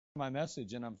My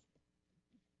message, and I'm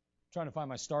trying to find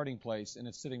my starting place, and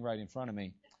it's sitting right in front of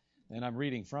me, and I'm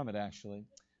reading from it, actually.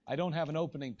 I don't have an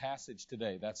opening passage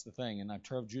today. That's the thing, and I've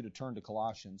told you to turn to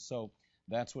Colossians, so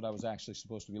that's what I was actually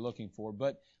supposed to be looking for.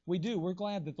 But we're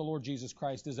glad that the Lord Jesus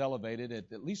Christ is elevated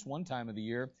at least one time of the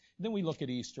year. Then we look at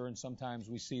Easter, and sometimes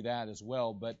we see that as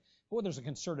well. But, boy, there's a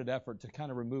concerted effort to kind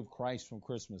of remove Christ from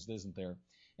Christmas, isn't there?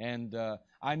 And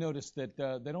I noticed that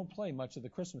they don't play much of the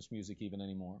Christmas music even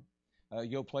anymore. You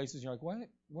go places, you're like, what?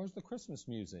 Where's the Christmas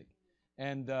music?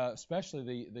 And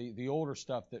especially the older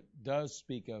stuff that does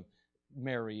speak of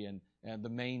Mary and the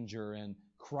manger and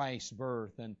Christ's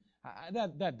birth, and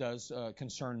that does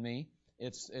concern me.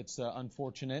 It's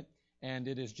unfortunate, and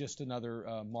it is just another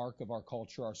mark of our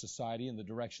culture, our society, and the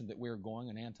direction that we're going,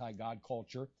 an anti-God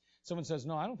culture. Someone says,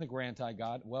 no, I don't think we're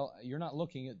anti-God. Well, you're not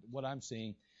looking at what I'm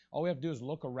seeing. All we have to do is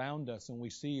look around us, and we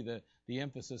see the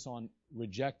emphasis on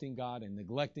rejecting God and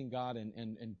neglecting God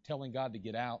and telling God to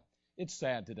get out. It's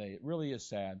sad today. It really is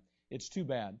sad. It's too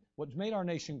bad. What made our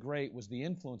nation great was the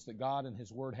influence that God and His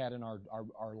Word had in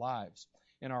our lives,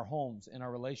 in our homes, in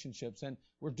our relationships. And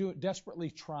we're desperately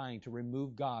trying to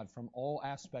remove God from all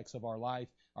aspects of our life,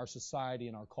 our society,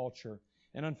 and our culture.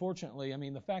 And unfortunately,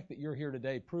 the fact that you're here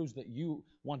today proves that you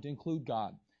want to include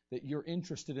God, that you're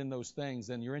interested in those things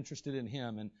and you're interested in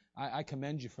Him, and I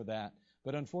commend you for that.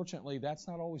 But unfortunately, that's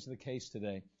not always the case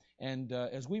today. And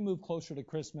as we move closer to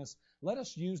Christmas, let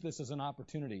us use this as an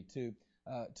opportunity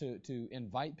to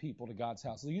invite people to God's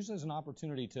house. Use it as an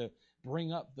opportunity to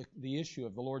bring up the issue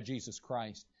of the Lord Jesus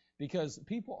Christ, because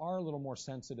people are a little more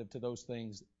sensitive to those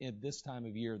things at this time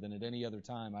of year than at any other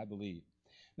time, I believe.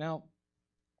 Now,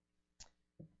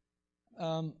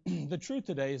 the truth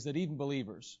today is that even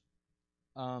believers,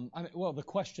 the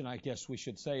question, I guess we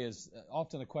should say, is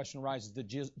often the question arises,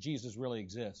 did Jesus really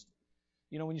exist?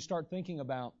 When you start thinking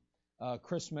about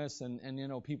Christmas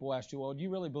and people ask you, well, do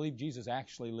you really believe Jesus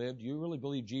actually lived? Do you really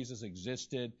believe Jesus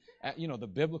existed? The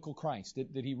biblical Christ,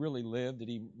 did He really live?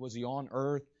 Was He on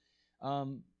earth?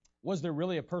 Was there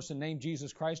really a person named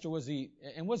Jesus Christ, or was He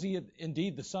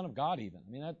indeed the Son of God even?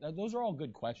 Those are all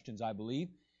good questions, I believe.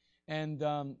 And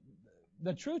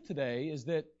the truth today is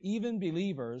that even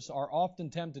believers are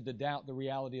often tempted to doubt the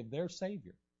reality of their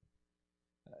Savior.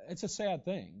 It's a sad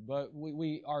thing, but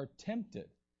we are tempted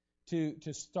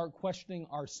to start questioning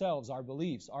ourselves, our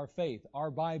beliefs, our faith,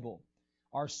 our Bible,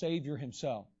 our Savior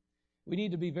Himself. We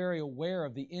need to be very aware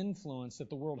of the influence that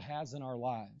the world has in our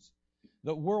lives.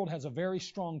 The world has a very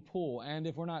strong pull, and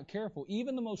if we're not careful,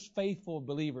 even the most faithful of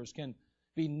believers can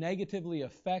be negatively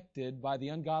affected by the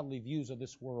ungodly views of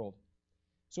this world.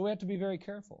 So we have to be very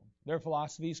careful. Their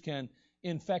philosophies can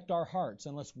infect our hearts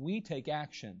unless we take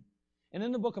action. And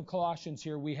in the book of Colossians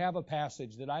here, we have a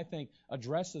passage that I think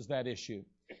addresses that issue.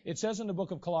 It says in the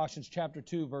book of Colossians chapter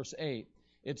 2, verse 8,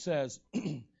 it says,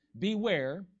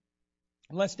 beware,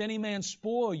 lest any man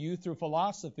spoil you through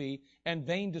philosophy and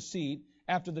vain deceit,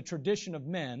 after the tradition of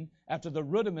men, after the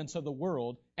rudiments of the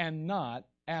world, and not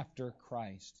after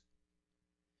Christ.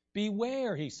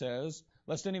 Beware, he says,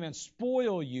 lest any man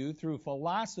spoil you through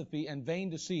philosophy and vain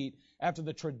deceit, after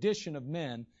the tradition of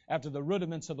men, after the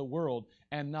rudiments of the world,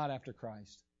 and not after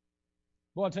Christ.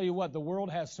 Well, I'll tell you what, the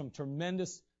world has some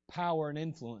tremendous power and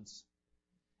influence.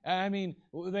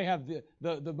 They have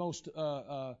the most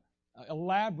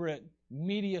elaborate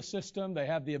media system. They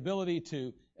have the ability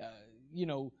to,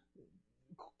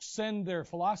 send their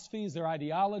philosophies, their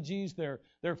ideologies, their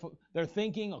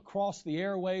thinking across the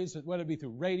airwaves, whether it be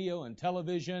through radio and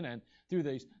television and through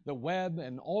the web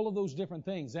and all of those different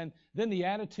things. And then the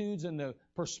attitudes and the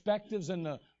perspectives and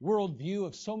the worldview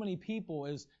of so many people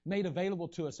is made available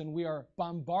to us, and we are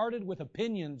bombarded with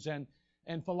opinions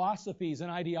and philosophies and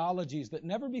ideologies that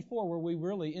never before were we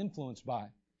really influenced by.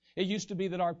 It used to be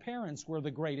that our parents were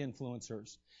the great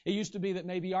influencers. It used to be that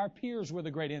maybe our peers were the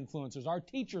great influencers, our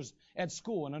teachers at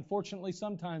school, and unfortunately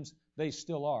sometimes they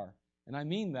still are. And I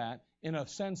mean that in a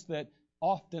sense that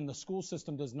often the school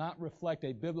system does not reflect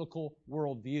a biblical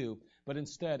worldview, but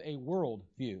instead a world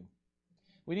view.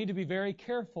 We need to be very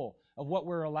careful of what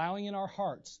we're allowing in our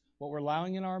hearts, what we're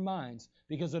allowing in our minds,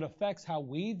 because it affects how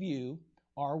we view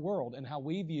our world and how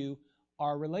we view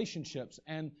our relationships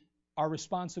and our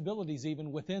responsibilities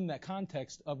even within that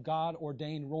context of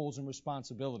God-ordained roles and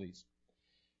responsibilities.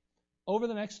 Over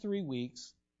the next 3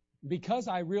 weeks, because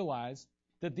I realize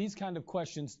that these kind of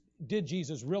questions, did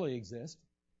Jesus really exist?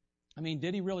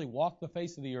 Did He really walk the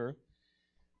face of the earth?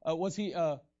 Was He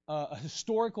a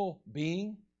historical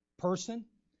being, person?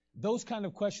 Those kind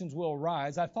of questions will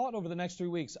arise. I thought over the next 3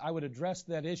 weeks I would address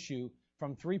that issue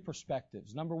from 3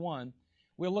 perspectives. Number one,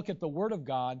 we'll look at the Word of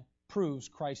God proves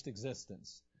Christ's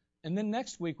existence. And then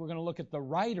next week, we're going to look at the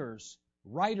writers.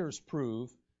 Writers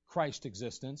prove Christ's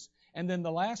existence. And then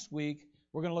the last week,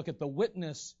 we're going to look at the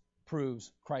witness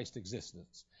proves Christ's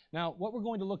existence. Now, what we're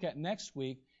going to look at next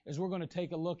week is we're going to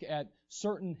take a look at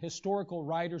certain historical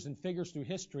writers and figures through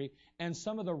history and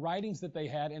some of the writings that they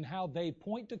had and how they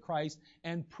point to Christ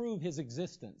and prove his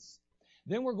existence.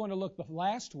 Then we're going to look the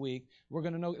last week, we're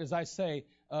going to note, as I say,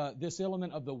 this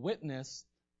element of the witness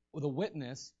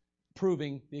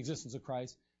proving the existence of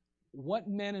Christ. What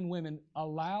men and women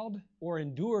allowed or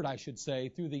endured, I should say,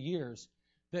 through the years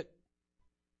that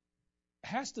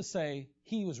has to say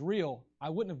he was real. I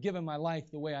wouldn't have given my life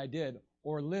the way I did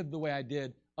or lived the way I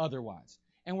did otherwise.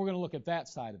 And we're going to look at that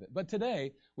side of it. But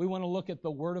today, we want to look at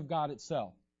the Word of God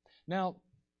itself. Now,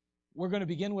 we're going to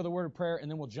begin with a word of prayer, and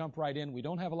then we'll jump right in. We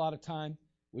don't have a lot of time.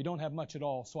 We don't have much at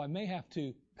all. So I may have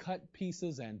to cut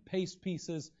pieces and paste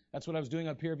pieces. That's what I was doing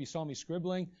up here. If you saw me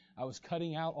scribbling, I was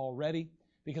cutting out already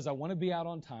because I want to be out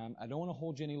on time. I don't want to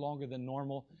hold you any longer than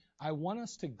normal. I want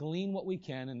us to glean what we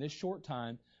can in this short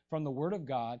time from the Word of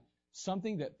God,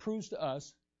 something that proves to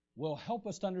us, will help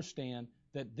us to understand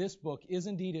that this book is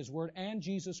indeed His Word and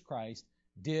Jesus Christ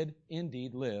did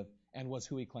indeed live and was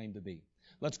who He claimed to be.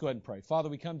 Let's go ahead and pray. Father,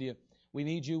 we come to you. We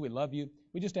need you. We love you.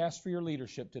 We just ask for your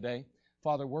leadership today.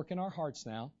 Father, work in our hearts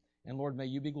now. And Lord, may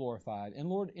you be glorified. And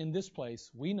Lord, in this place,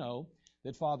 we know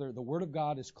that, Father, the Word of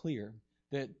God is clear,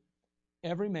 that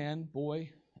every man,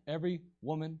 boy, every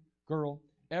woman, girl,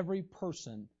 every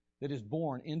person that is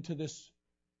born into this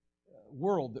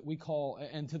world that we call,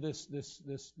 and to this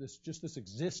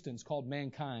existence called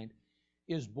mankind,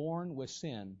 is born with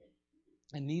sin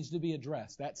and needs to be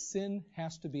addressed. That sin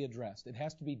has to be addressed. It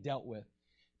has to be dealt with.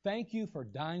 Thank you for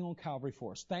dying on Calvary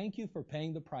for us. Thank you for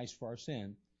paying the price for our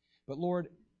sin. But Lord,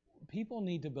 people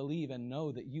need to believe and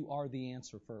know that you are the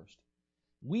answer first.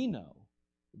 We know,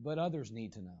 but others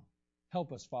need to know.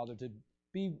 Help us, Father, to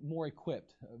be more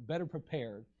equipped, better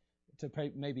prepared to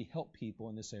maybe help people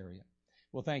in this area.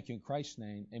 Well, thank you in Christ's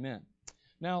name. Amen.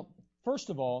 Now, first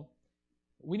of all,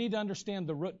 we need to understand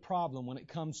the root problem when it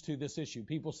comes to this issue.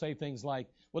 People say things like,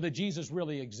 well, did Jesus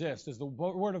really exist? Is the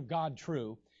Word of God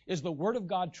true? Is the Word of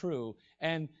God true?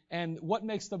 And what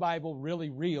makes the Bible really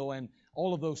real? And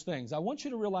all of those things. I want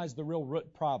you to realize the real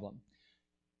root problem.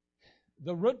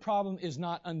 The root problem is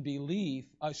not unbelief.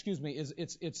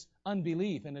 It's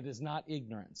unbelief, and it is not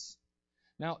ignorance.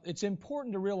 Now, it's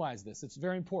important to realize this. It's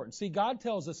very important. See, God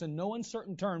tells us in no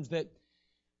uncertain terms that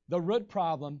the root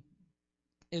problem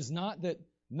is not that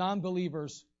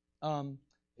non-believers,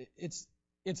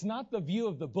 it's not the view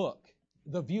of the book,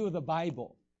 the view of the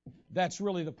Bible. That's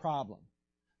really the problem.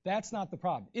 That's not the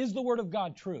problem. Is the Word of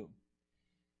God true?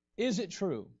 Is it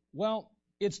true? Well,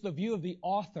 it's the view of the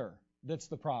author that's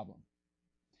the problem.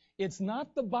 It's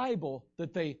not the Bible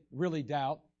that they really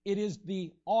doubt. It is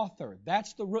the author.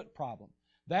 That's the root problem.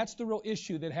 That's the real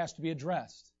issue that has to be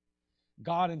addressed.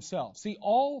 God Himself. See,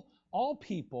 all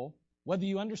people, whether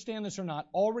you understand this or not,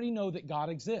 already know that God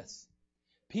exists.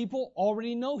 People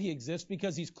already know He exists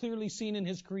because He's clearly seen in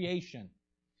His creation.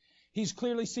 He's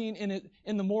clearly seen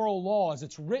in the moral laws.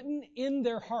 It's written in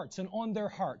their hearts and on their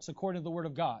hearts according to the Word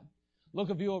of God.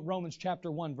 Look at Romans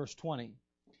chapter 1, verse 20.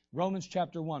 Romans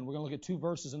chapter 1. We're going to look at two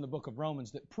verses in the book of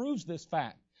Romans that proves this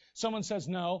fact. Someone says,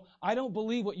 no, I don't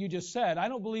believe what you just said. I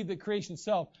don't believe that creation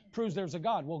itself proves there's a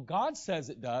God. Well, God says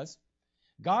it does.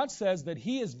 God says that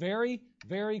He is very,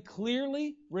 very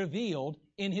clearly revealed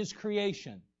in His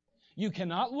creation. You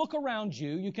cannot look around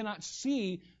you. You cannot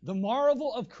see the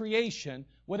marvel of creation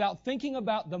without thinking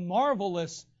about the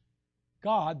marvelous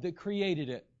God that created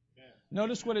it. Yeah.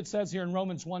 Notice what it says here in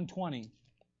Romans 1:20.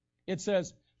 It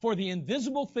says, for the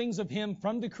invisible things of Him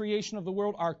from the creation of the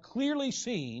world are clearly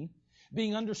seen,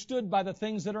 being understood by the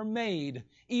things that are made,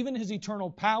 even His eternal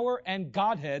power and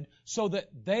Godhead, so that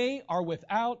they are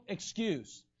without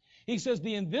excuse. He says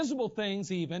the invisible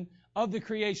things even of the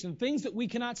creation, things that we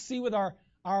cannot see with our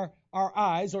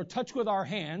eyes or touch with our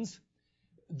hands,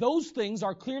 those things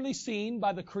are clearly seen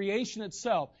by the creation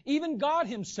itself. Even God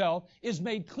Himself is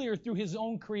made clear through His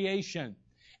own creation.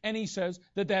 And He says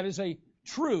that that is a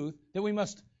truth that we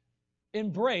must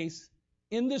embrace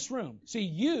in this room. See,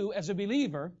 you as a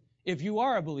believer, if you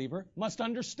are a believer, must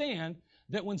understand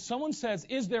that when someone says,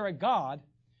 is there a God?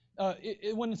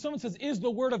 When someone says, is the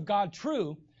Word of God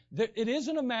true? That it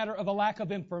isn't a matter of a lack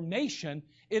of information.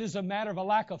 It is a matter of a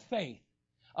lack of faith,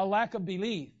 a lack of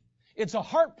belief. It's a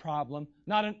heart problem,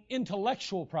 not an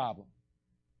intellectual problem.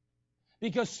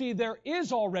 Because, see, there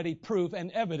is already proof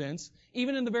and evidence,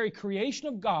 even in the very creation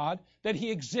of God, that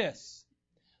He exists.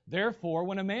 Therefore,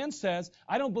 when a man says,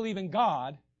 I don't believe in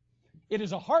God, it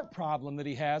is a heart problem that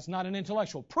he has, not an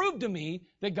intellectual. Prove to me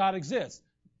that God exists.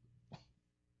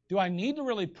 Do I need to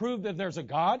really prove that there's a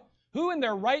God? Who in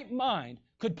their right mind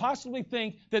could possibly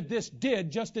think that this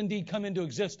did just indeed come into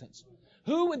existence?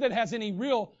 Who that has any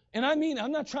real, and I mean,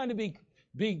 I'm not trying to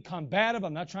be combative,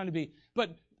 I'm not trying to be,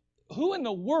 but who in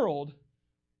the world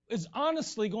is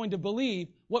honestly going to believe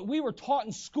what we were taught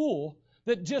in school,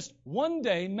 that just one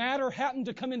day matter happened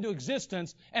to come into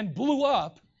existence and blew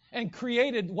up and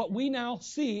created what we now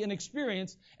see and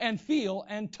experience and feel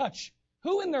and touch?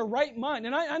 Who in their right mind,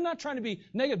 and I'm not trying to be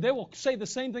negative, they will say the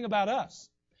same thing about us.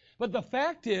 But the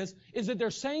fact is that they're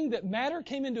saying that matter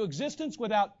came into existence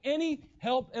without any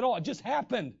help at all. It just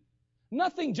happened.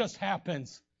 Nothing just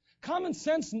happens. Common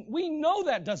sense, we know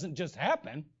that doesn't just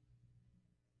happen.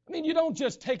 I mean, you don't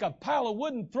just take a pile of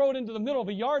wood and throw it into the middle of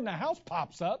a yard and a house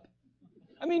pops up.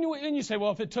 I mean, and you say,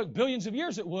 well, if it took billions of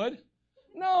years, it would.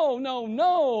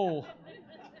 No.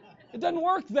 It doesn't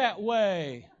work that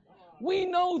way. We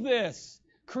know this.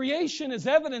 Creation is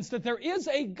evidence that there is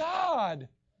a God.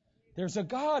 There's a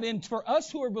God. And for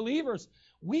us who are believers,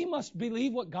 we must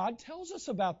believe what God tells us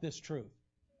about this truth.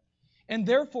 And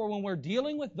therefore, when we're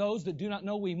dealing with those that do not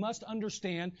know, we must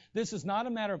understand this is not a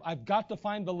matter of I've got to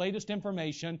find the latest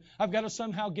information. I've got to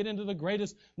somehow get into the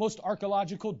greatest, most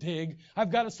archaeological dig. I've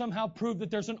got to somehow prove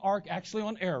that there's an ark actually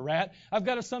on Ararat. I've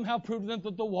got to somehow prove that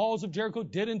the walls of Jericho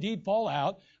did indeed fall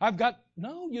out.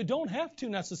 No, you don't have to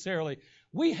necessarily.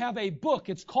 We have a book.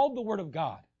 It's called the Word of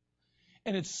God.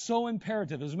 And it's so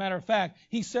imperative. As a matter of fact,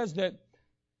 he says that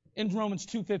in Romans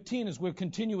 2:15, as we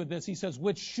continue with this, he says,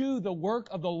 which shew the work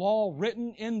of the law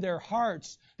written in their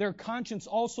hearts, their conscience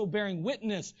also bearing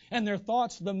witness, and their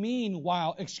thoughts the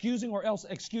meanwhile excusing or else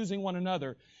excusing one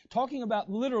another. Talking about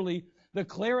literally the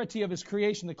clarity of his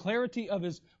creation, the clarity of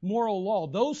his moral law.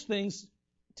 Those things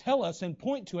tell us and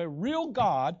point to a real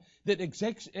God that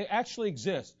actually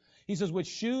exists. He says, which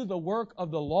shew the work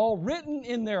of the law written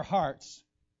in their hearts,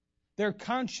 their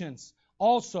conscience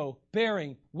also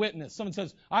bearing witness. Someone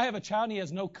says, I have a child and he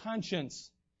has no conscience.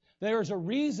 There is a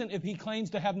reason if he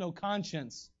claims to have no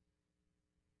conscience.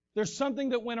 There's something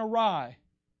that went awry.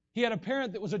 He had a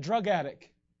parent that was a drug addict.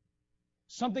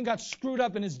 Something got screwed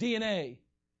up in his DNA.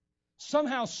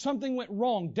 Somehow something went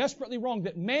wrong, desperately wrong,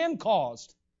 that man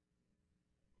caused.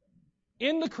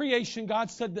 In the creation, God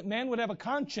said that man would have a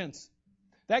conscience.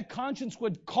 That conscience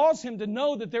would cause him to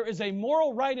know that there is a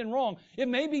moral right and wrong. It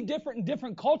may be different in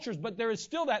different cultures, but there is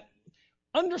still that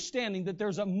understanding that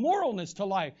there's a moralness to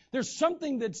life. There's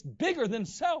something that's bigger than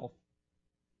self.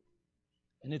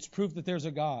 And it's proof that there's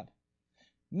a God.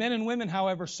 Men and women,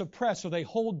 however, suppress or they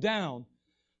hold down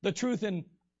the truth in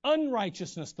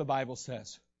unrighteousness, the Bible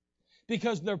says,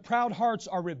 because their proud hearts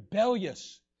are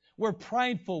rebellious. We're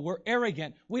prideful. We're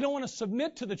arrogant. We don't want to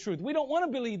submit to the truth. We don't want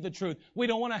to believe the truth. We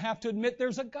don't want to have to admit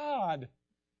there's a God,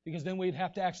 because then we'd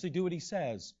have to actually do what He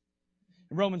says.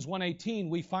 In Romans 1:18,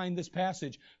 we find this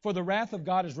passage, for the wrath of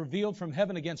God is revealed from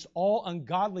heaven against all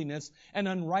ungodliness and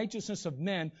unrighteousness of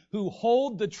men who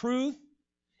hold the truth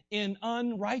in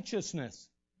unrighteousness.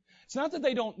 It's not that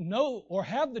they don't know or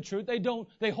have the truth.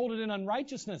 They hold it in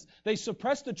unrighteousness. They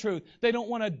suppress the truth. They don't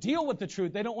want to deal with the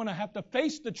truth. They don't want to have to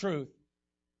face the truth.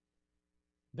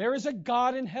 There is a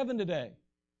God in heaven today.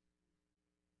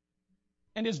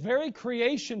 And His very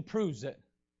creation proves it.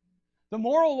 The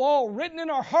moral law written in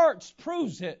our hearts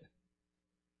proves it.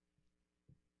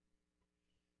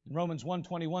 In Romans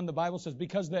 1:21, the Bible says,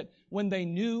 because that when they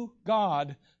knew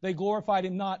God, they glorified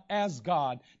Him not as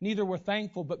God, neither were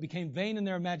thankful, but became vain in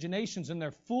their imaginations, and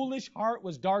their foolish heart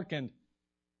was darkened.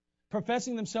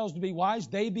 Professing themselves to be wise,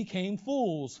 they became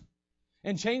fools,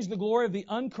 and changed the glory of the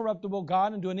uncorruptible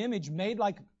God into an image made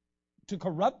like to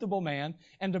corruptible man,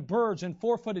 and to birds and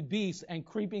four-footed beasts and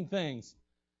creeping things.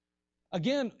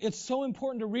 Again, it's so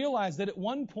important to realize that at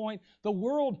one point the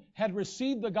world had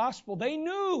received the gospel. They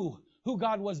knew who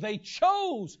God was. They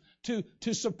chose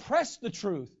to suppress the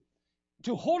truth,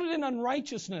 to hold it in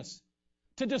unrighteousness,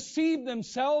 to deceive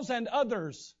themselves and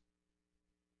others.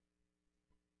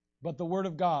 But the Word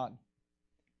of God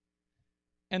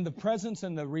and the presence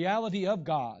and the reality of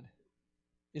God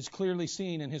is clearly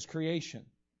seen in His creation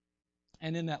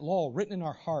and in that law written in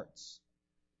our hearts.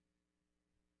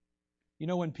 You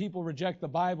know, when people reject the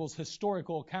Bible's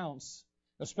historical accounts,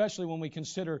 especially when we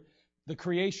consider the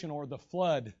creation or the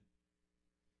flood,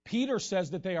 Peter says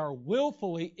that they are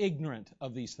willfully ignorant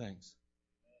of these things.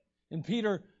 In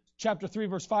Peter chapter 3,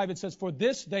 verse 5, it says, for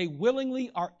this they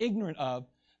willingly are ignorant of,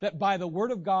 that by the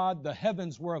word of God the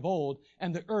heavens were of old,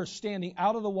 and the earth standing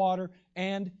out of the water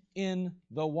and in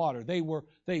the water. They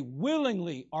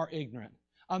willingly are ignorant.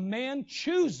 A man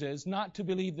chooses not to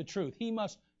believe the truth. He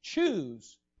must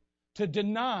choose to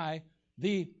deny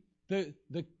the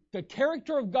the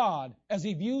character of God as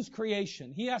He views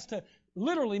creation. He has to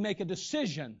literally make a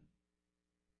decision.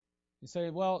 You say,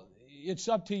 well, it's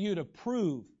up to you to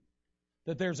prove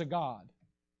that there's a God.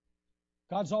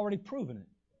 God's already proven it.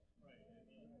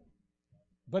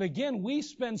 But again, we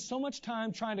spend so much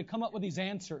time trying to come up with these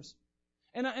answers.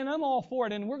 And I'm all for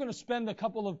it. And we're going to spend a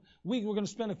couple of weeks, we're going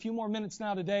to spend a few more minutes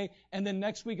now today, and then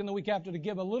next week and the week after to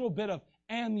give a little bit of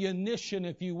ammunition,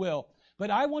 if you will. But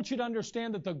I want you to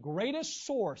understand that the greatest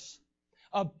source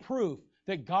of proof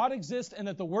that God exists and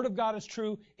that the Word of God is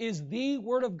true is the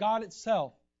Word of God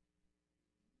itself.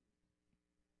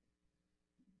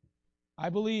 I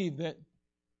believe that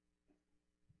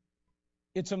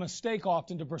it's a mistake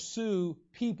often to pursue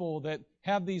people that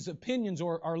have these opinions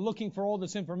or are looking for all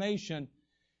this information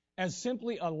as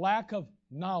simply a lack of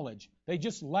knowledge. They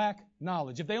just lack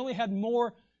knowledge. If they only had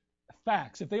more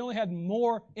facts, if they only had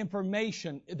more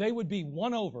information, they would be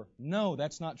won over. No,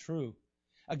 that's not true.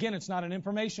 Again, it's not an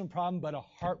information problem, but a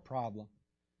heart problem.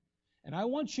 And I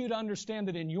want you to understand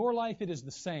that in your life it is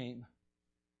the same.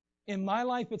 In my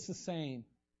life it's the same.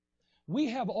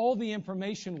 We have all the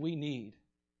information we need.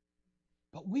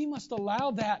 But we must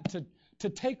allow that to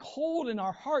take hold in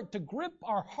our heart, to grip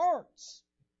our hearts.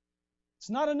 It's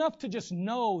not enough to just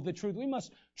know the truth. We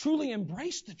must truly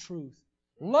embrace the truth,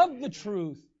 love the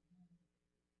truth.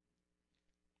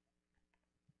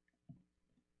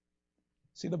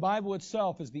 See, the Bible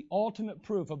itself is the ultimate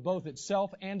proof of both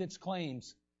itself and its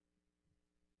claims.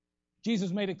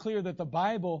 Jesus made it clear that the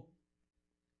Bible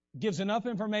gives enough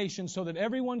information so that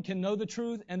everyone can know the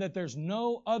truth and that there's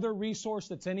no other resource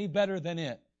that's any better than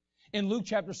it. In Luke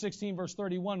chapter 16, verse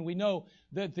 31, we know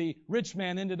that the rich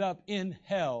man ended up in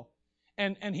hell.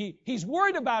 And he's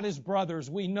worried about his brothers,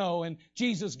 we know, and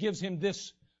Jesus gives him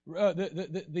this,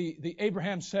 the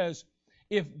Abraham says,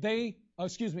 if they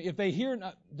hear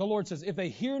not, the Lord says, if they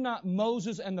hear not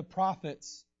Moses and the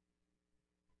prophets,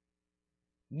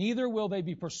 neither will they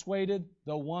be persuaded,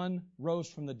 though one rose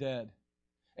from the dead.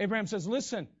 Abraham says,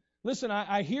 listen,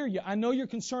 I hear you. I know you're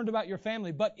concerned about your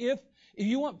family, but if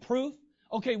you want proof,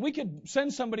 okay, we could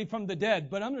send somebody from the dead,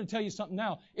 but I'm going to tell you something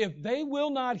now. If they will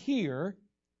not hear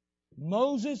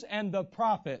Moses and the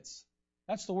prophets,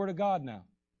 that's the Word of God now.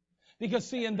 Because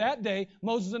see, in that day,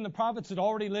 Moses and the prophets had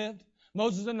already lived.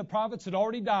 Moses and the prophets had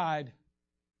already died.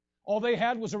 All they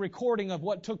had was a recording of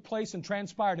what took place and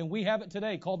transpired, and we have it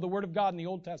today called the Word of God in the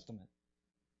Old Testament.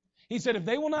 He said, if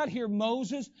they will not hear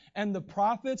Moses and the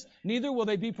prophets, neither will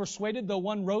they be persuaded, though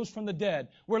one rose from the dead.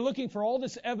 We're looking for all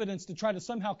this evidence to try to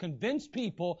somehow convince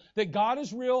people that God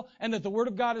is real and that the Word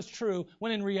of God is true,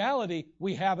 when in reality,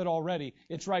 we have it already.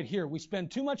 It's right here. We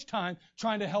spend too much time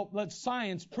trying to let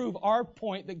science prove our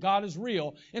point that God is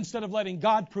real instead of letting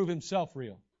God prove Himself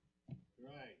real.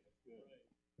 Right.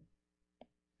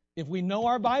 If we know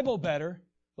our Bible better,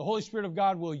 the Holy Spirit of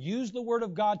God will use the Word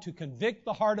of God to convict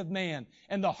the heart of man.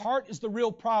 And the heart is the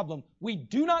real problem. We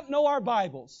do not know our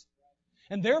Bibles.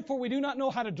 And therefore we do not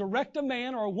know how to direct a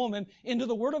man or a woman into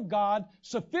the Word of God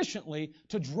sufficiently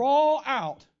to draw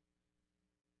out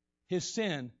his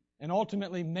sin and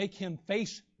ultimately make him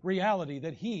face reality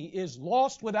that he is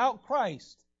lost without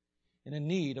Christ and in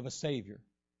need of a Savior.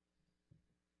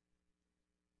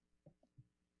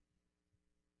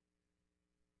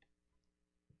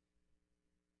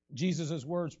 Jesus'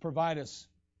 words provide us,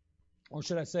 or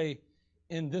should I say,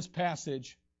 in this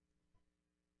passage,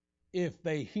 if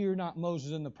they hear not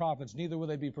Moses and the prophets, neither will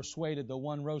they be persuaded, though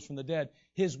one rose from the dead.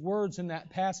 His words in that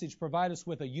passage provide us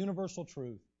with a universal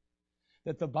truth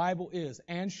that the Bible is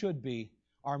and should be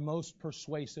our most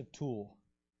persuasive tool.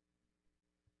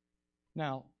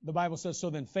 Now, the Bible says, so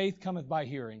then faith cometh by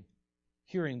hearing,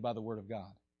 hearing by the Word of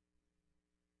God.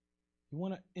 You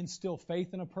want to instill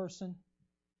faith in a person?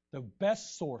 The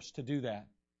best source to do that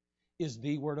is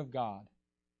the Word of God.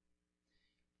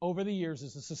 Over the years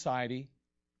as a society,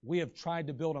 we have tried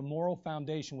to build a moral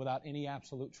foundation without any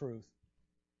absolute truth.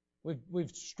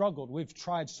 We've struggled. We've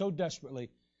tried so desperately.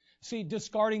 See,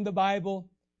 discarding the Bible,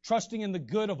 trusting in the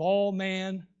good of all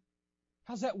man,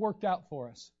 how's that worked out for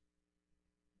us?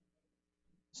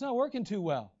 It's not working too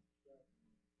well.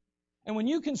 And when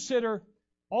you consider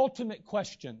ultimate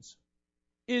questions,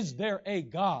 is there a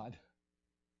God?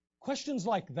 Questions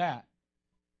like that,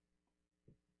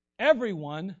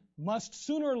 everyone must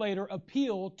sooner or later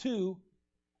appeal to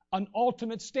an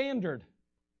ultimate standard.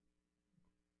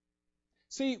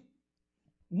 See,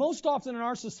 most often in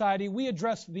our society, we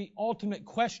address the ultimate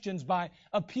questions by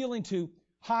appealing to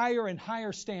higher and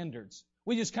higher standards.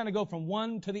 We just kind of go from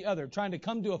one to the other, trying to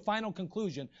come to a final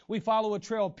conclusion. We follow a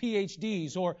trail of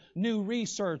PhDs or new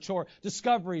research or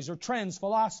discoveries or trends,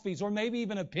 philosophies, or maybe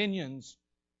even opinions.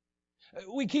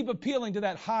 We keep appealing to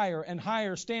that higher and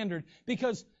higher standard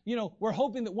because, we're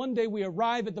hoping that one day we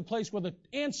arrive at the place where the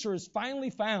answer is finally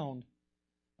found.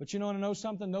 But you want to know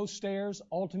something? Those stairs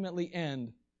ultimately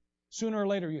end. Sooner or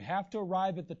later, you have to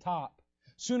arrive at the top.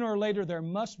 Sooner or later, there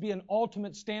must be an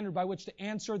ultimate standard by which to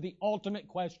answer the ultimate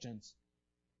questions.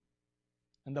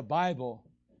 And the Bible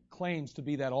claims to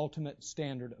be that ultimate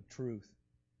standard of truth.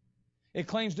 It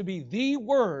claims to be the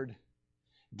Word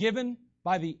given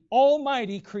by the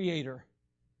Almighty Creator.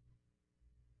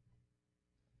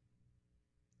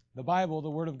 The Bible, the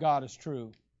Word of God, is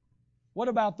true. What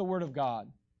about the Word of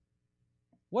God?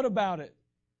 What about it,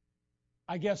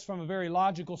 I guess from a very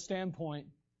logical standpoint,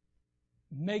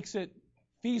 makes it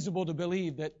feasible to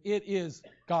believe that it is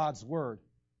God's Word?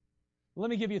 Let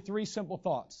me give you 3 simple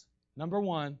thoughts. Number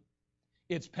 1,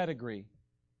 it's pedigree.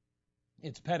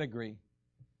 It's pedigree.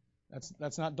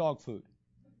 That's not dog food.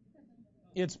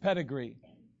 It's pedigree.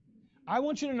 I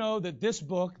want you to know that this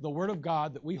book, the Word of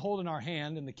God that we hold in our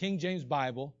hand in the King James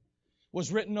Bible, was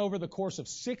written over the course of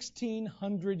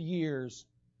 1,600 years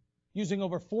using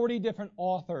over 40 different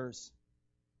authors.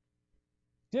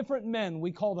 Different men,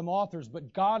 we call them authors,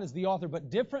 but God is the author, but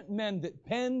different men that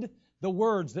penned the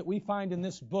words that we find in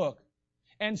this book.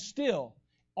 And still,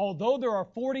 although there are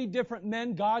 40 different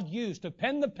men God used to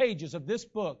pen the pages of this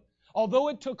book, although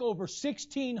it took over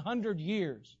 1,600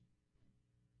 years,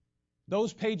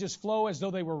 those pages flow as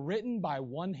though they were written by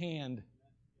one hand.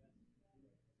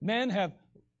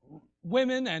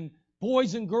 Women and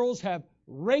boys and girls have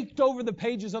raked over the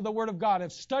pages of the Word of God,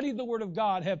 have studied the Word of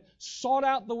God, have sought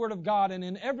out the Word of God, and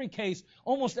in every case,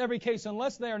 almost every case,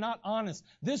 unless they are not honest,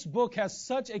 this book has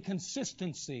such a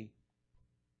consistency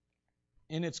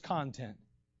in its content.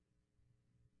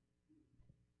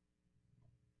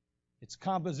 Its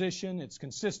composition, its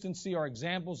consistency are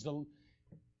examples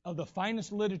of the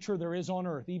finest literature there is on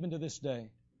earth, even to this day.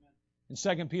 In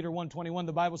 2 Peter 1:21,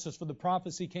 the Bible says, "For the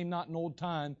prophecy came not in old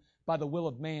time by the will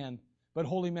of man, but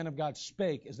holy men of God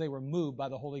spake as they were moved by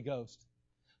the Holy Ghost."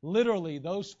 Literally,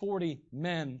 those 40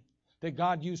 men that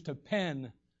God used to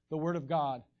pen the Word of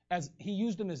God, as He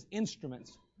used them as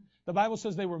instruments, the Bible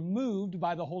says they were moved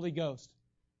by the Holy Ghost.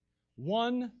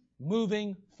 One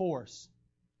moving force.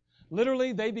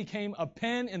 Literally, they became a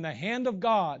pen in the hand of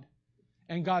God,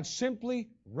 and God simply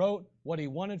wrote what He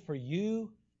wanted for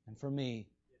you and for me.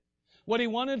 What He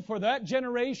wanted for that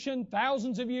generation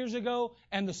thousands of years ago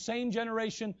and the same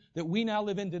generation that we now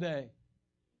live in today.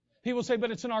 People say, but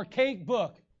it's an archaic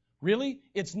book. Really?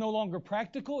 It's no longer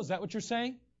practical? Is that what you're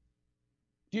saying?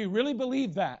 Do you really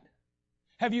believe that?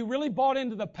 Have you really bought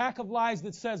into the pack of lies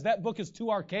that says that book is too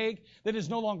archaic, that it's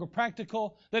no longer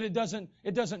practical, that it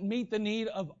doesn't meet the need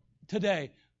of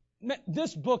today?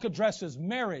 This book addresses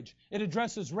marriage. It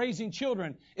addresses raising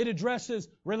children. It addresses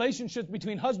relationships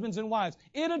between husbands and wives.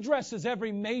 It addresses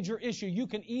every major issue you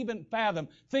can even fathom,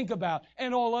 think about,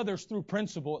 and all others through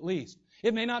principle at least.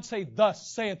 It may not say, "Thus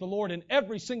saith the Lord" in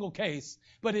every single case,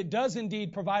 but it does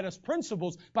indeed provide us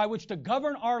principles by which to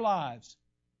govern our lives.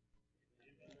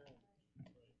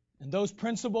 And those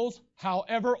principles,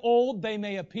 however old they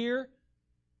may appear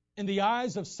in the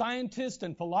eyes of scientists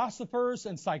and philosophers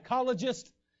and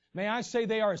psychologists, may I say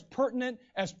they are as pertinent,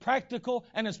 as practical,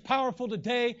 and as powerful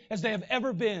today as they have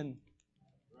ever been.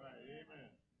 Right, amen.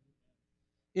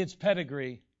 It's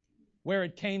pedigree, where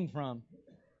it came from.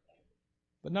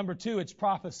 But number 2, it's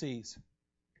prophecies.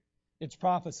 It's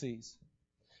prophecies.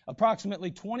 Approximately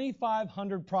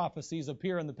 2,500 prophecies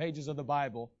appear in the pages of the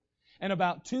Bible, and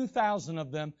about 2,000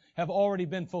 of them have already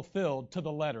been fulfilled to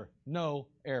the letter. No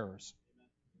errors.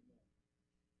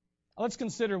 Let's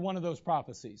consider one of those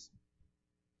prophecies.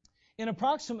 In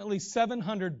approximately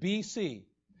 700 BC,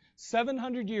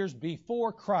 700 years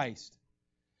before Christ,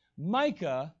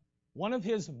 Micah, one of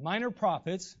his minor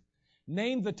prophets,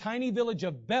 named the tiny village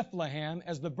of Bethlehem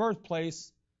as the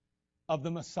birthplace of the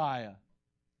Messiah.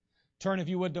 Turn, if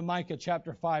you would, to Micah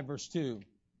chapter 5, verse 2.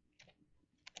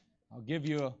 I'll give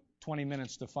you 20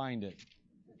 minutes to find it.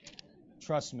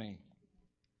 Trust me.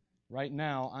 Right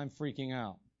now, I'm freaking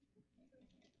out.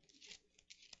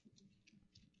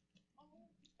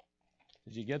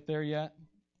 Did you get there yet?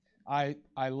 I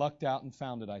lucked out and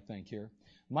found it, I think, here.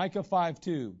 Micah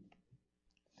 5:2.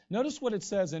 Notice what it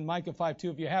says in Micah 5:2.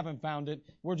 If you haven't found it,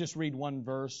 we'll just read one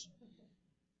verse.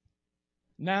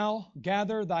 "Now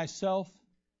gather thyself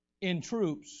in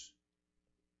troops."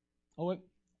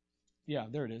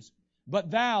 There it is.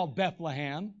 "But thou,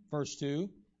 Bethlehem," verse 2,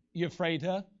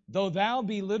 "Ephratah, though thou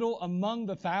be little among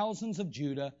the thousands of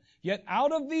Judah, yet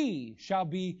out of thee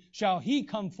shall he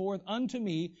come forth unto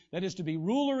me, that is to be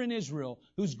ruler in Israel,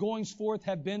 whose goings forth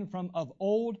have been from of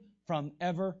old, from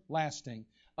everlasting."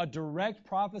 a direct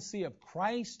prophecy of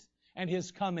Christ and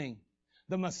His coming.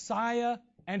 The Messiah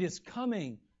and His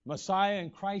coming. Messiah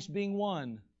and Christ being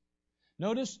one.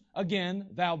 Notice again,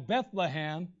 thou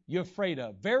Bethlehem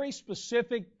Ephratah. Very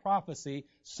specific prophecy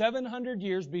 700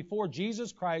 years before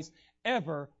Jesus Christ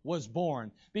ever was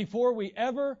born. Before we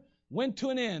ever went to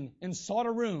an inn and sought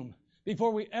a room.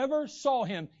 Before we ever saw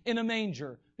Him in a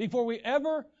manger. Before we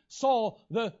ever saw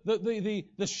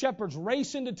the shepherds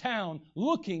race into town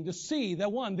looking to see the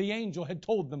one the angel had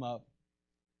told them of.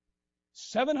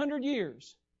 700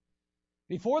 years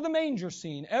before the manger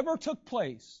scene ever took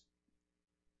place,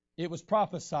 it was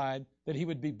prophesied that He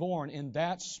would be born in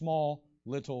that small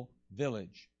little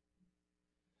village.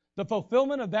 The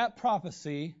fulfillment of that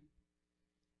prophecy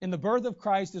in the birth of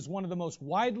Christ is one of the most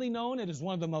widely known. It is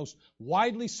one of the most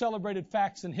widely celebrated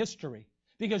facts in history,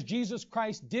 because Jesus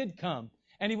Christ did come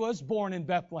and He was born in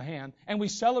Bethlehem, and we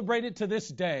celebrate it to this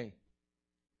day.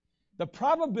 The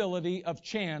probability of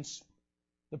chance,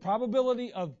 the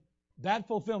probability of that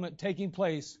fulfillment taking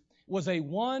place was a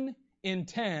 1 in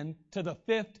 10 to the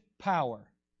 5th power,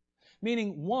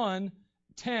 meaning 1,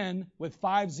 10 with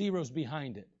 5 zeros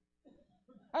behind it.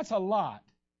 That's a lot.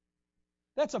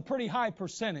 That's a pretty high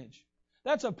percentage.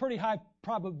 That's a pretty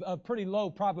low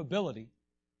probability.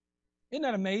 Isn't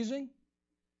that amazing?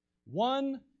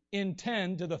 1 in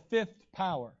 10 to the 5th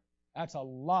power. That's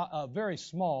a very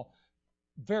small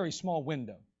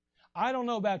window. I don't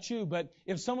know about you, but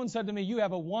if someone said to me, you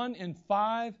have a 1 in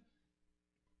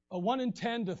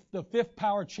 10 to the 5th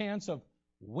power chance of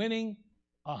winning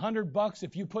 $100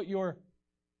 if you put your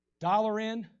dollar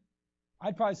in,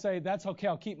 I'd probably say, that's okay,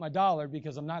 I'll keep my dollar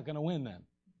because I'm not going to win then.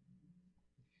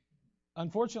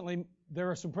 Unfortunately, there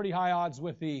are some pretty high odds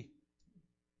with the,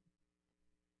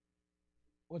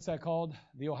 what's that called?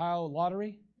 The Ohio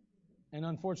Lottery. And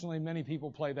unfortunately, many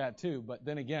people play that too. But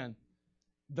then again,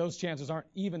 those chances aren't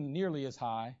even nearly as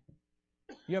high.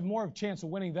 You have more of a chance of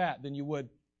winning that than you would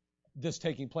this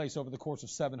taking place over the course of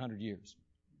 700 years.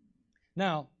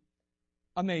 Now,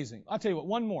 amazing. I'll tell you what,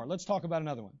 one more. Let's talk about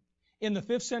another one. In the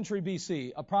 5th century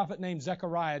BC, a prophet named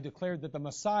Zechariah declared that the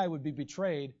Messiah would be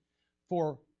betrayed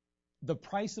for the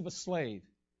price of a slave.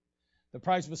 The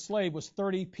price of a slave was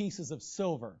 30 pieces of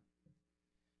silver.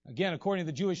 Again, according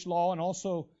to the Jewish law, and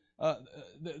also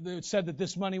it said that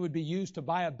this money would be used to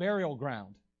buy a burial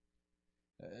ground.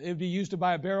 It would be used to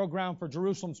buy a burial ground for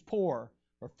Jerusalem's poor,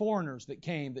 or foreigners that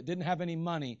came that didn't have any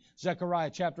money.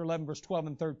 Zechariah chapter 11, verse 12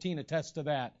 and 13 attests to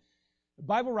that.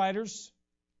 Bible writers,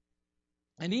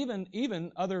 and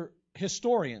even other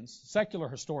historians, secular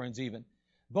historians even,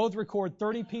 both record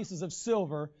 30 pieces of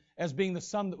silver as being the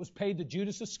sum that was paid to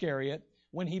Judas Iscariot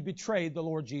when he betrayed the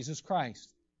Lord Jesus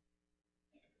Christ.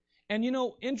 And you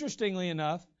know, interestingly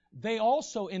enough, they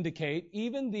also indicate,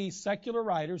 even the secular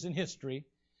writers in history,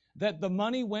 that the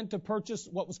money went to purchase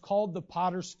what was called the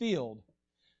potter's field.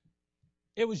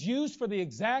 It was used for the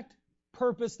exact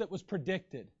purpose that was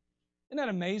predicted. Isn't that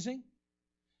amazing?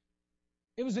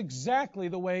 It was exactly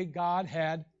the way God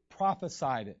had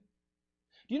prophesied it.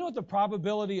 Do you know what the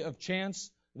probability of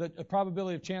chance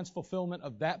fulfillment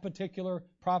of that particular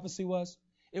prophecy was?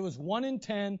 It was 1 in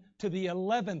 10 to the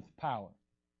 11th power.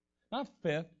 Not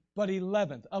 5th, but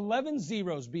 11th. 11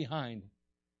 zeros behind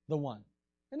the 1.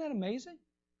 Isn't that amazing?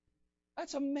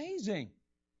 That's amazing.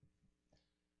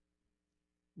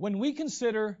 When we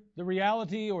consider the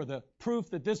reality or the proof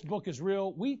that this book is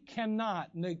real, we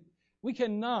cannot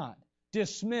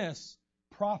dismiss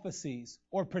prophecies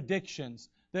or predictions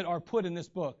that are put in this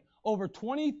book. Over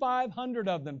 2,500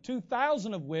 of them,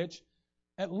 2,000 of which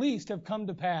at least have come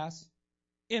to pass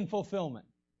in fulfillment.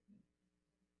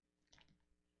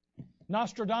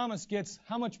 Nostradamus gets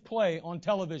how much play on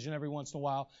television every once in a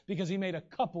while because he made a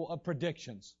couple of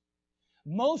predictions.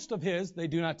 Most of his, they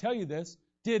do not tell you this,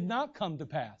 did not come to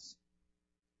pass,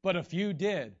 but a few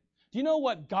did. Do you know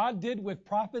what God did with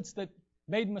prophets that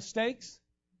made mistakes?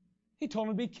 He told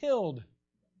them to be killed.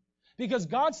 Because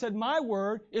God said, my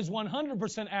word is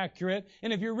 100% accurate,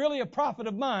 and if you're really a prophet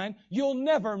of mine, you'll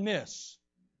never miss.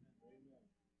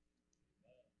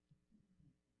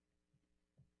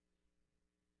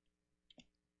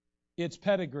 Its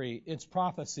pedigree, its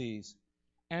prophecies,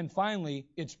 and finally,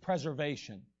 its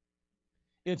preservation.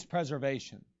 Its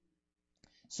preservation.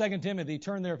 2 Timothy,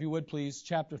 turn there if you would please,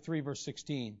 chapter 3, verse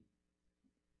 16.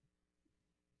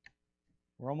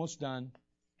 We're almost done.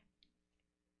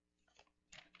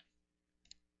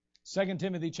 2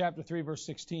 Timothy chapter 3, verse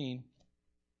 16.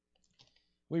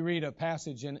 We read a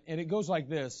passage, and it goes like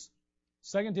this.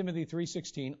 2 Timothy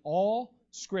 3:16, all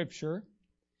Scripture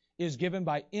is given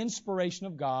by inspiration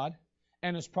of God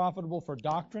and is profitable for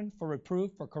doctrine, for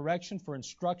reproof, for correction, for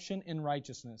instruction in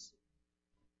righteousness.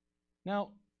 Now,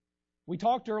 we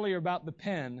talked earlier about the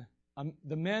pen,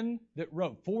 the men that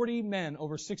wrote, 40 men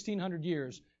over 1,600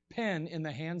 years, pen in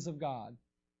the hands of God.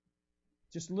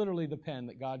 Just literally the pen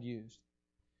that God used.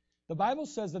 The Bible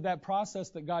says that that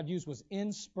process that God used was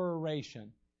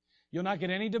inspiration. You'll not get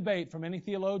any debate from any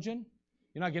theologian.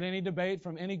 You'll not get any debate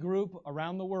from any group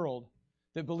around the world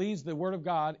that believes the Word of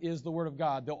God is the Word of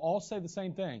God. They'll all say the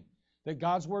same thing, that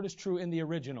God's Word is true in the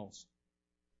originals.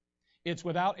 It's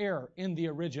without error in the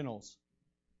originals.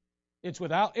 It's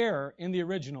without error in the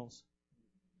originals.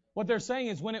 What they're saying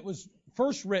is when it was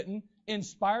first written,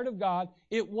 inspired of God,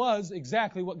 it was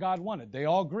exactly what God wanted. They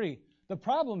all agree. The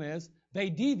problem is they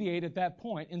deviate at that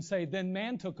point and say, then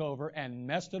man took over and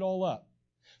messed it all up.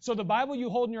 So the Bible you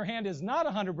hold in your hand is not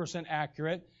 100%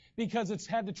 accurate because it's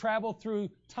had to travel through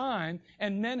time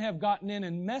and men have gotten in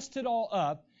and messed it all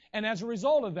up. And as a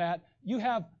result of that, you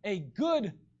have a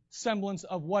good semblance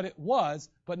of what it was,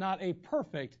 but not a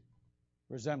perfect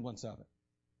resemblance of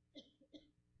it.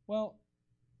 Well,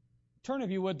 turn,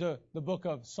 if you would, to the book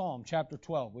of Psalm, chapter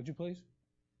 12, would you please?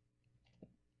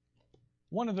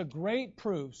 One of the great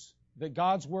proofs that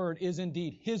God's Word is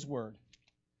indeed His Word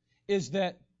is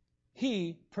that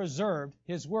He preserved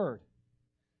His Word.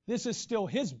 This is still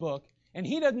His book, and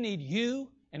He doesn't need you,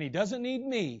 and He doesn't need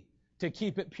me to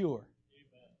keep it pure.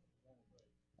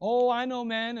 Oh, I know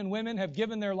men and women have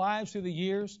given their lives through the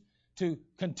years to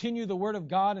continue the Word of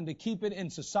God and to keep it in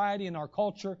society and our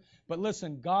culture. But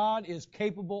listen, God is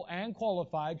capable and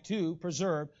qualified to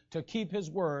preserve, to keep His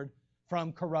Word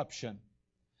from corruption.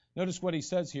 Notice what He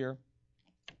says here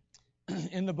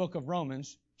in the book of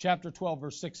Romans, chapter 12,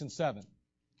 verse 6 and 7.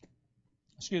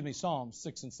 Psalm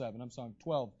 6 and 7. I'm sorry,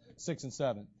 12, 6 and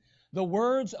 7. The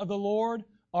words of the Lord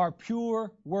are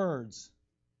pure words.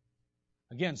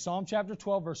 Again, Psalm chapter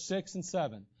 12, verse 6 and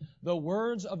 7. The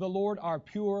words of the Lord are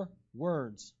pure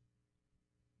words.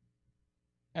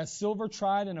 As silver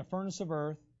tried in a furnace of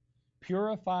earth,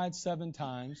 purified 7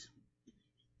 times.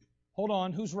 Hold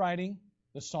on, who's writing?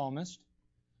 The psalmist.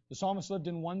 The psalmist lived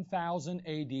in 1000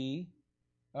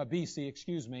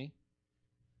 BC.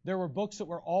 There were books that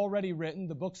were already written.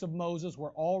 The books of Moses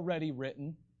were already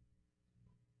written.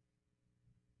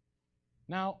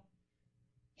 Now,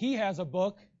 he has a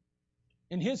book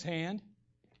in his hand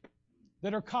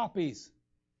that are copies.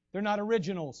 They're not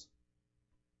originals.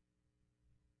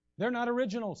 They're not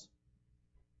originals.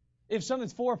 If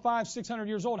something's 400, 500, 600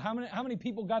 years old, how many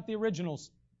people got the originals?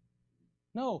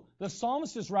 No. The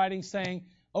psalmist is writing saying,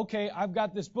 okay, I've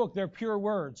got this book. They're pure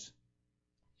words.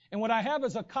 And what I have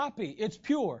is a copy. It's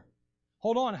pure.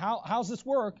 Hold on. How's this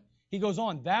work? He goes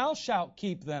on, thou shalt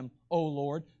keep them, O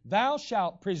Lord. Thou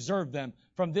shalt preserve them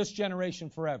from this generation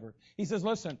forever. He says,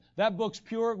 listen, that book's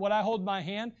pure. What I hold in my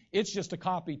hand, it's just a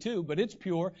copy too, but it's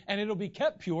pure, and it'll be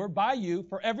kept pure by you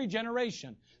for every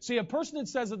generation. See, a person that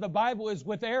says that the Bible is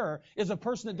with error is a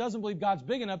person that doesn't believe God's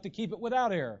big enough to keep it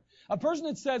without error. A person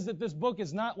that says that this book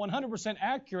is not 100%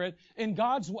 accurate in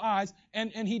God's eyes,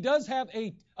 and he does have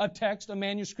a text, a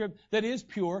manuscript that is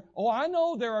pure. Oh, I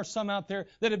know there are some out there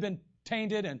that have been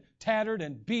tainted and tattered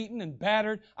and beaten and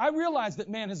battered. I realize that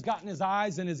man has gotten his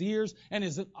eyes and his ears and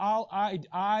his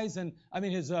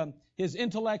his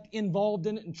intellect involved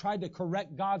in it and tried to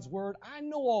correct God's Word. I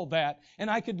know all that,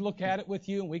 and I could look at it with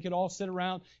you, and we could all sit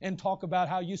around and talk about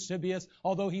how Eusebius,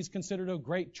 although he's considered a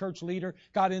great church leader,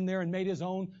 got in there and made his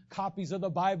own copies of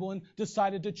the Bible and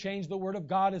decided to change the Word of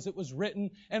God as it was written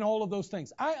and all of those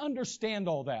things. I understand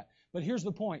all that, but here's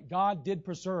the point. God did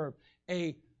preserve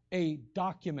a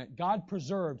document. God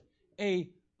preserved a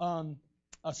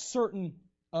certain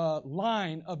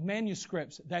line of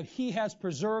manuscripts that He has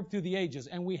preserved through the ages,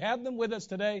 and we have them with us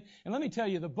today. And let me tell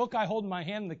you, the book I hold in my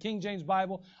hand, the King James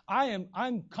Bible,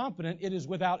 I'm confident it is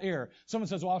without error. Someone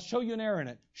says, "Well, I'll show you an error in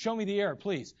it." Show me the error,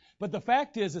 please. But the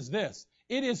fact is this: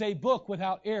 it is a book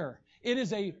without error. It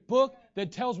is a book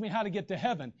that tells me how to get to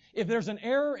heaven. If there's an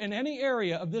error in any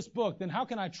area of this book, then how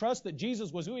can I trust that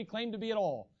Jesus was who He claimed to be at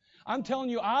all? I'm telling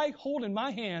you, I hold in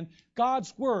my hand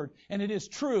God's Word, and it is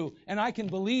true, and I can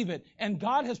believe it, and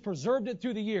God has preserved it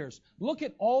through the years. Look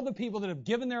at all the people that have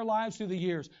given their lives through the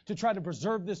years to try to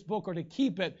preserve this book or to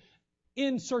keep it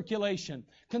in circulation.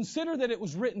 Consider that it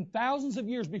was written thousands of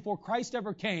years before Christ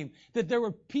ever came, that there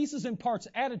were pieces and parts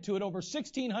added to it over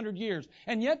 1,600 years,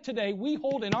 and yet today we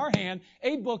hold in our hand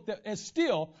a book that is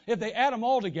still, if they add them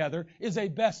all together, is a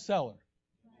bestseller.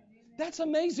 That's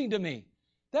amazing to me.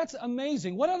 That's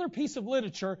amazing. What other piece of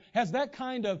literature has that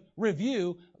kind of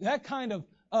review, that kind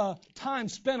of time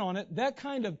spent on it, that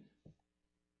kind of,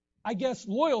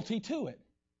 loyalty to it?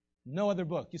 No other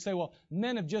book. You say, well,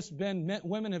 women have just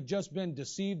been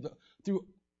deceived through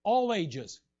all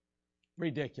ages.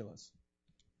 Ridiculous.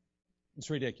 It's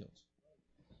ridiculous.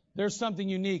 There's something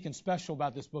unique and special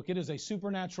about this book. It is a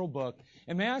supernatural book.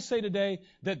 And may I say today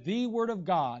that the Word of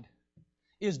God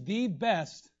is the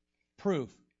best proof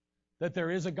that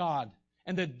there is a God.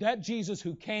 And that Jesus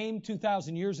who came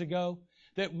 2,000 years ago,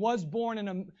 that was born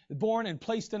and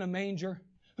placed in a manger,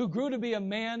 who grew to be a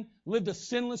man, lived a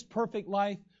sinless, perfect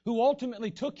life, who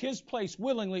ultimately took His place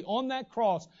willingly on that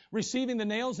cross, receiving the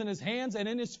nails in His hands and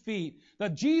in His feet. The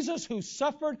Jesus who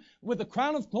suffered with a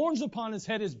crown of thorns upon His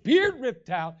head, His beard ripped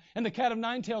out, and the cat of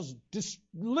nine tails just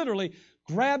literally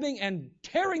grabbing and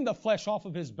tearing the flesh off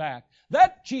of His back.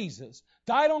 That Jesus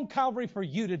died on Calvary for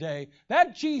you today.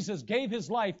 That Jesus gave His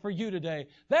life for you today.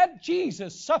 That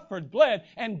Jesus suffered, bled,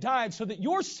 and died so that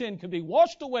your sin could be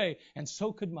washed away, and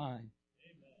so could mine.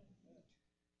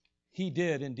 He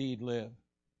did indeed live.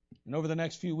 And over the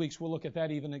next few weeks, we'll look at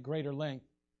that even at greater length.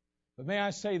 But may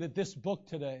I say that this book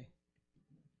today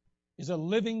is a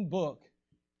living book,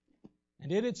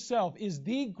 and it itself is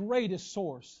the greatest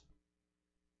source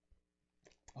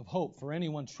of hope for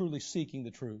anyone truly seeking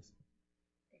the truth.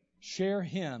 Share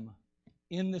Him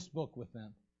in this book with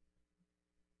them.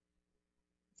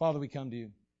 Father, we come to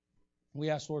You. We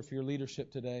ask, Lord, for Your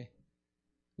leadership today.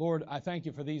 Lord, I thank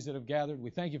You for these that have gathered. We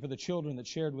thank You for the children that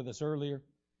shared with us earlier.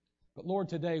 But Lord,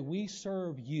 today we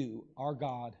serve You, our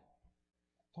God.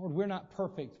 Lord, we're not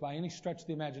perfect by any stretch of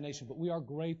the imagination, but we are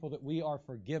grateful that we are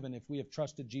forgiven if we have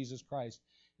trusted Jesus Christ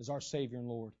as our Savior and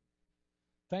Lord.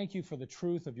 Thank You for the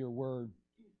truth of Your Word,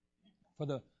 for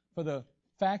the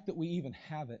fact that we even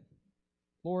have it.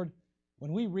 Lord,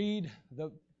 when we read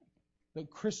the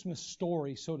Christmas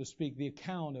story, so to speak, the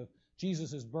account of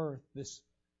Jesus' birth, this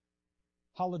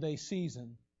holiday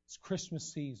season, this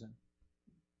Christmas season,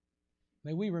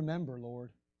 may we remember, Lord,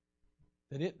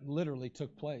 that it literally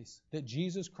took place, that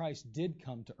Jesus Christ did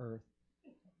come to earth,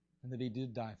 and that He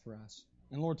did die for us.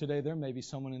 And Lord, today there may be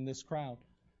someone in this crowd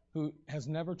who has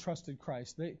never trusted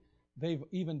Christ. They've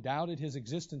even doubted His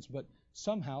existence, but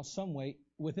somehow, some way,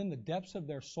 within the depths of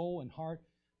their soul and heart,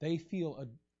 they feel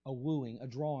a wooing, a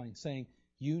drawing, saying,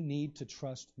 you need to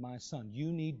trust my Son.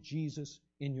 You need Jesus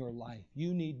in your life.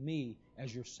 You need me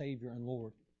as your Savior and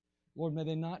Lord. Lord, may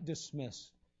they not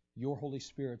dismiss Your Holy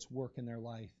Spirit's work in their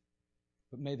life,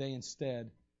 but may they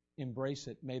instead embrace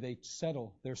it. May they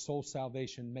settle their soul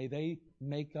salvation. May they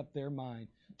make up their mind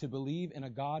to believe in a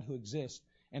God who exists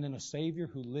and in a Savior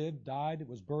who lived, died,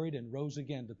 was buried, and rose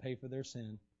again to pay for their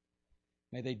sin.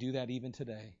 May they do that even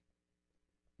today.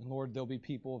 And Lord, there'll be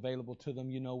people available to them.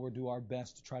 You know we'll do our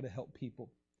best to try to help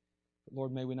people. But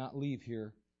Lord, may we not leave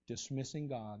here dismissing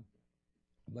God,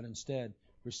 but instead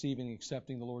receiving and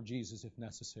accepting the Lord Jesus if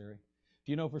necessary.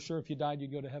 Do you know for sure if you died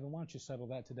you'd go to heaven? Why don't you settle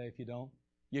that today if you don't?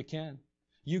 You can.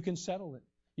 You can settle it.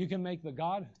 You can make the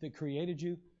God that created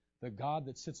you the God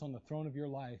that sits on the throne of your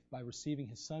life by receiving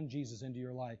His Son Jesus into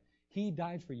your life. He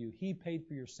died for you. He paid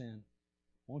for your sin.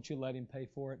 Won't you let Him pay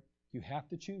for it? You have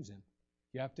to choose Him.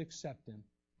 You have to accept Him.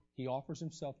 He offers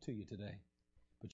Himself to you today.